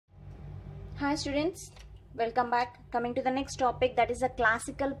Hi students, welcome back. Coming to the next topic, that is the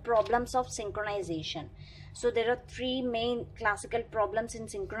classical problems of synchronization. So there are three main classical problems in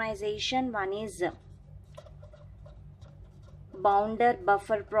synchronization. One is boundar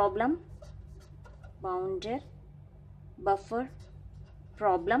buffer problem,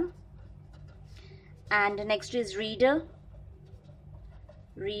 and next is readers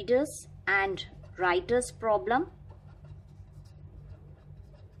and writers problem,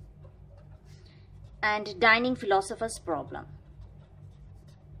 and dining philosopher's problem.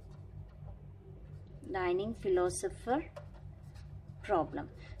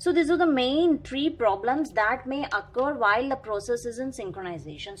 So these are the main three problems that may occur while the process is in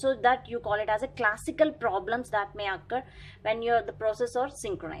synchronization. So that you call it as a classical problems that may occur when the process are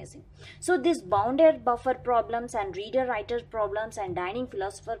synchronizing. So these bounded buffer problems and reader-writer problems and dining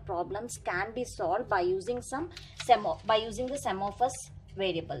philosopher problems can be solved by using the sum of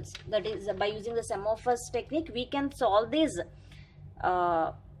variables. That is, by using the sum of technique, we can solve these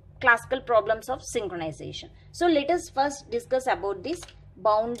classical problems of synchronization. So let us first discuss about this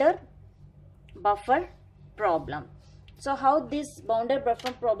boundar buffer problem. So how this boundar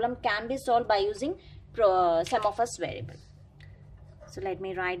buffer problem can be solved by using sum of variable. So let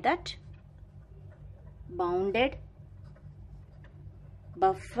me write that bounded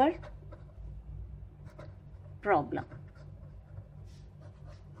buffer problem.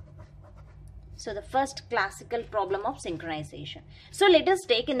 So the first classical problem of synchronization. So let us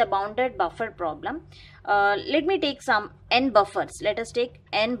take in the bounded buffer problem. Let me take some n buffers. Let us take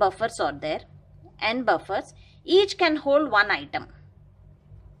n buffers are there. N buffers. Each can hold one item.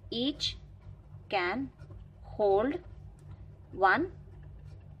 Each can hold one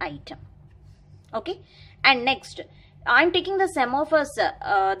item. Okay. And next, I am taking the sum of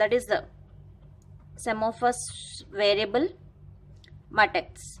that is the sum of variable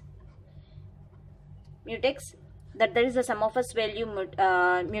mutex. That there is a sum of value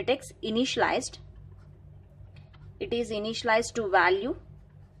mutex initialized. It is initialized to value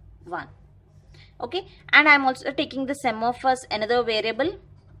 1. Okay, and I am also taking the sum of another variable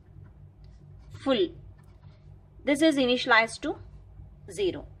full. This is initialized to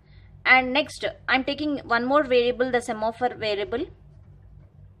 0. And next I am taking one more variable, the sum of variable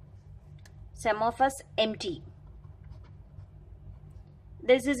empty.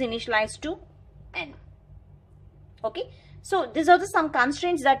 This is initialized to n. Okay, so these are some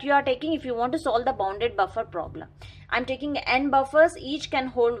constraints that you are taking if you want to solve the bounded buffer problem. I'm taking n buffers, each can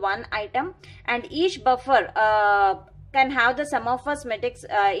hold one item, and each buffer can have the sum of mutex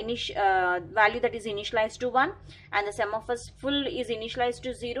value that is initialized to 1, and the sum of full is initialized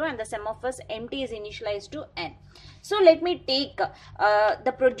to 0, and the sum of empty is initialized to n. So let me take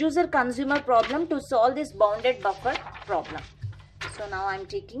the producer consumer problem to solve this bounded buffer problem. So now I'm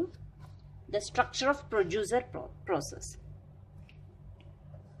taking the structure of producer process.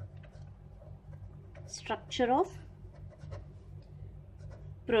 Structure of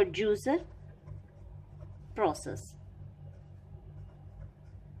producer process.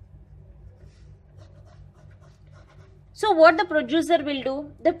 So what the producer will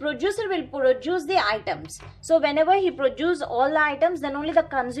do? The producer will produce the items. So whenever he produces all the items, then only the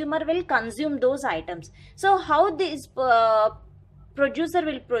consumer will consume those items. So how this producer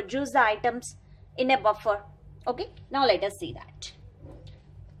will produce the items in a buffer? Okay, now let us see that.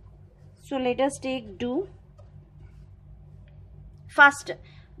 So let us take do. First,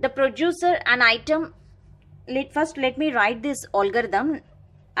 the producer an item. First let me write this algorithm.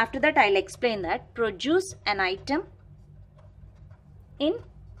 After that I'll explain that. Produce an item in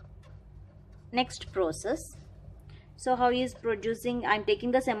next process. So how he is producing? I'm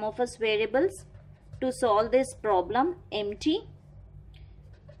taking the sum of variables to solve this problem. Empty,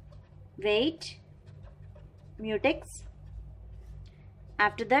 weight, mutex.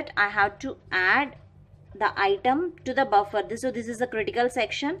 After that I have to add the item to the buffer. So this is the critical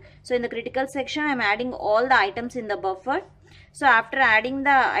section. So in the critical section I am adding all the items in the buffer. So after adding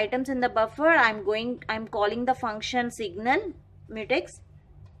the items in the buffer, I'm calling the function signal mutex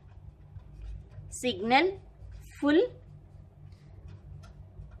signal full.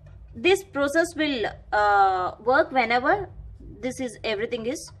 This process will work whenever everything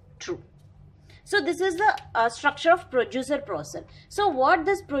is true. So this is the structure of producer process. So what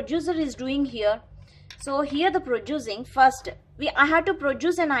this producer is doing here? So here the producing, first I had to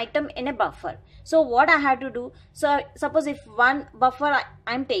produce an item in a buffer. So what I had to do? So suppose if one buffer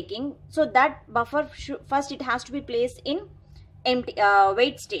I'm taking, so that buffer first it has to be placed in empty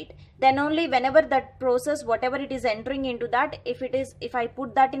weight state. then only whenever that process, whatever it is entering into that, if I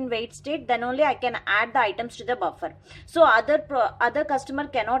put that in wait state, then only I can add the items to the buffer. So other customer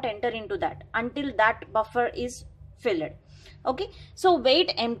cannot enter into that until that buffer is filled. Okay, so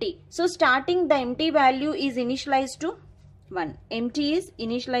wait empty. So starting, the empty value is initialized to 1. Empty is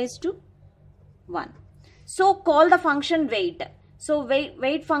initialized to 1. So call the function wait. So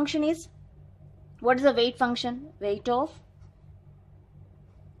wait function is, what is the wait function? Wait of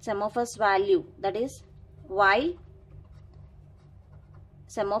sum of s value, that is while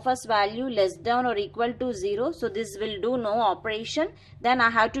sum of s value less than or equal to 0. So this will do no operation. Then I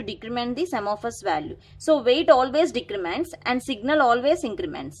have to decrement the sum of s value. So wait always decrements and signal always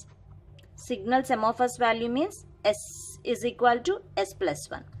increments. Signal sum of s value means s is equal to s plus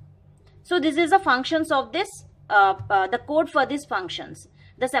 1. So this is the functions of this, the code for these functions,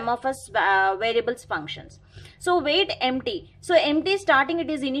 the sum of s variables functions. So wait empty. So empty starting, it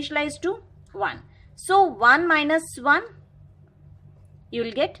is initialized to 1. So 1 minus 1, you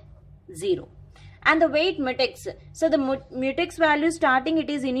will get 0. And the wait mutex. So the mutex value starting, it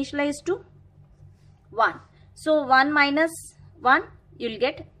is initialized to 1. So 1 minus 1, you will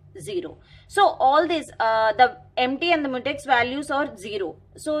get 0. So all this, the empty and the mutex values are 0.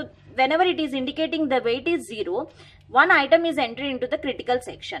 So whenever it is indicating the wait is 0, one item is entered into the critical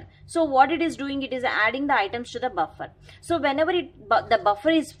section. So what it is doing, it is adding the items to the buffer. So whenever the buffer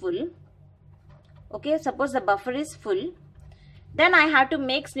is full, okay, suppose the buffer is full, then I have to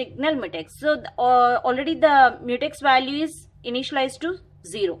make signal mutex. So already the mutex value is initialized to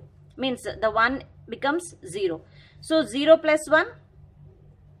 0, means the 1 becomes 0. So 0 plus 1,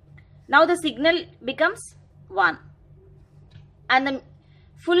 now the signal becomes 1 and the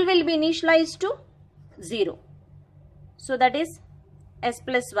full will be initialized to 0. So that is s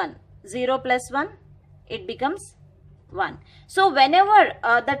plus 1. 0 plus 1, it becomes 1. So whenever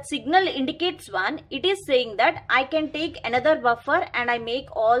that signal indicates 1, it is saying that I can take another buffer and I make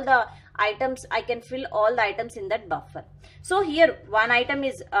all the items, I can fill all the items in that buffer. So here one item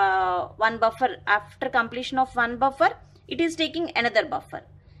is one buffer. After completion of one buffer, it is taking another buffer.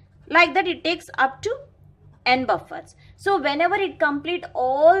 Like that it takes up to n buffers. So whenever it complete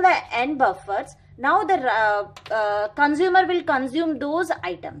all the n buffers, now the consumer will consume those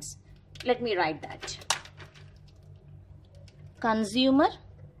items. Let me write that. Consumer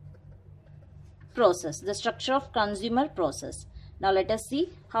process, the structure of consumer process. Now let us see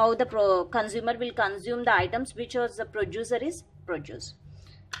how the consumer will consume the items which the producer is produce.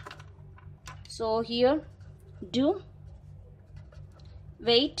 So here do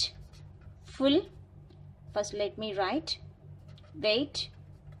wait full. First let me write wait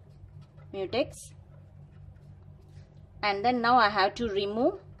mutex, and then now I have to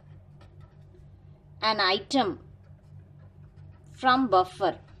remove an item from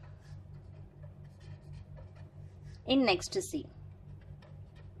buffer in next C.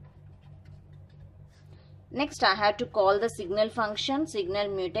 Next I have to call the signal function, signal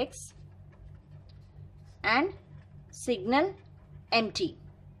mutex and signal empty.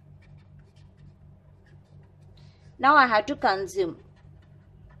 Now I have to consume.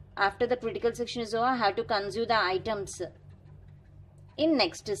 After the critical section is over, I have to consume the items in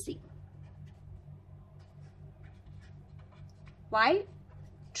next C. While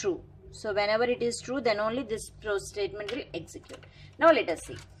true. So whenever it is true, then only this statement will execute. Now let us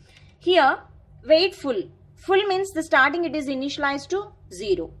see. Here wait full. Full means the starting it is initialized to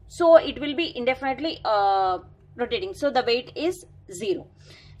 0. So it will be indefinitely rotating. So the wait is 0.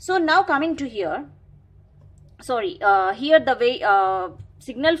 So now coming to here. Sorry, here the way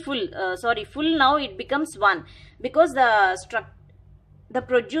signal full. Full now it becomes 1 because the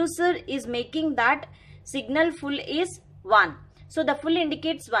producer is making that signal full is 1. So the full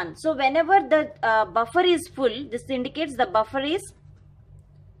indicates 1. So whenever the buffer is full, this indicates the buffer is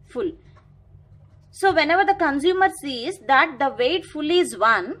full. So whenever the consumer sees that the wait full is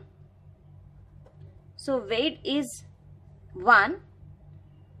 1, so wait is 1,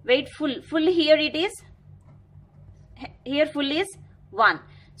 wait full here it is, here full is 1.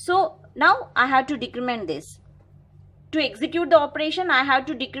 So now I have to decrement this. To execute the operation, I have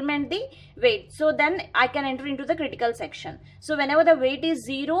to decrement the wait. So then I can enter into the critical section. So whenever the wait is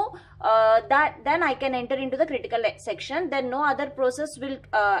 0, then I can enter into the critical section. Then no other process will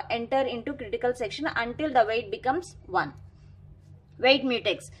enter into critical section until the wait becomes 1. Wait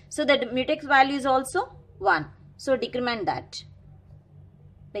mutex. So the mutex value is also 1. So decrement that.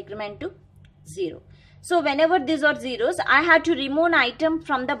 Decrement to 0. So whenever these are zeros, I had to remove an item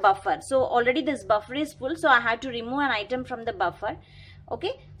from the buffer. So already this buffer is full, so I had to remove an item from the buffer.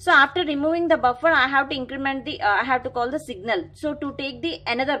 Okay, so after removing the buffer, I have to increment the I have to call the signal, so to take the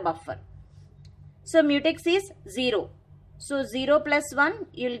another buffer. So mutex is 0, so 0 plus 1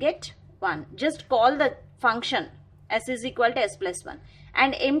 you will get 1. Just call the function s is equal to s plus 1,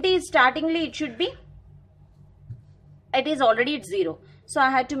 and empty is startingly it should be, it is already at 0, so I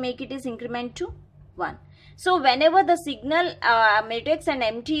had to make it is increment to 1. So whenever the signal mutex and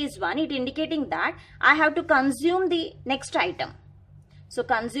empty is 1, it indicating that I have to consume the next item. So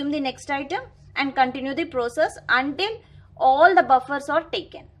consume the next item and continue the process until all the buffers are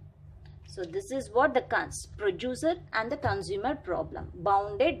taken. So this is what the producer and the consumer problem,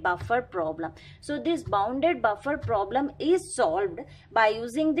 bounded buffer problem. So this bounded buffer problem is solved by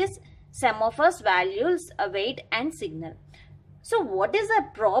using this sum of us values, await and signal. So what is the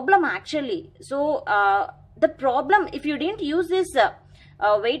problem actually? So the problem, if you didn't use this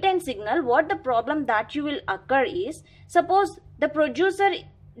wait and signal, what the problem that you will occur is, suppose the producer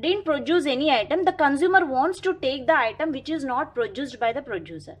didn't produce any item, the consumer wants to take the item which is not produced by the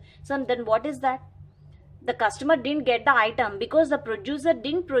producer. So then what is that? The customer didn't get the item because the producer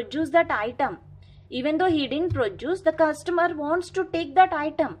didn't produce that item. Even though he didn't produce, the customer wants to take that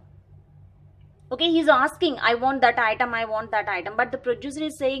item. Okay, he's asking, I want that item, I want that item, but the producer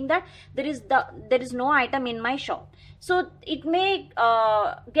is saying that there is no item in my shop. So it may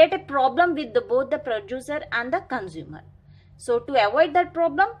get a problem with both the producer and the consumer. So to avoid that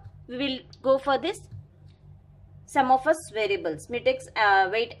problem, we will go for this sum of us variables, mutex,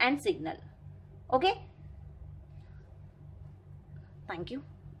 wait and signal. Okay, thank you.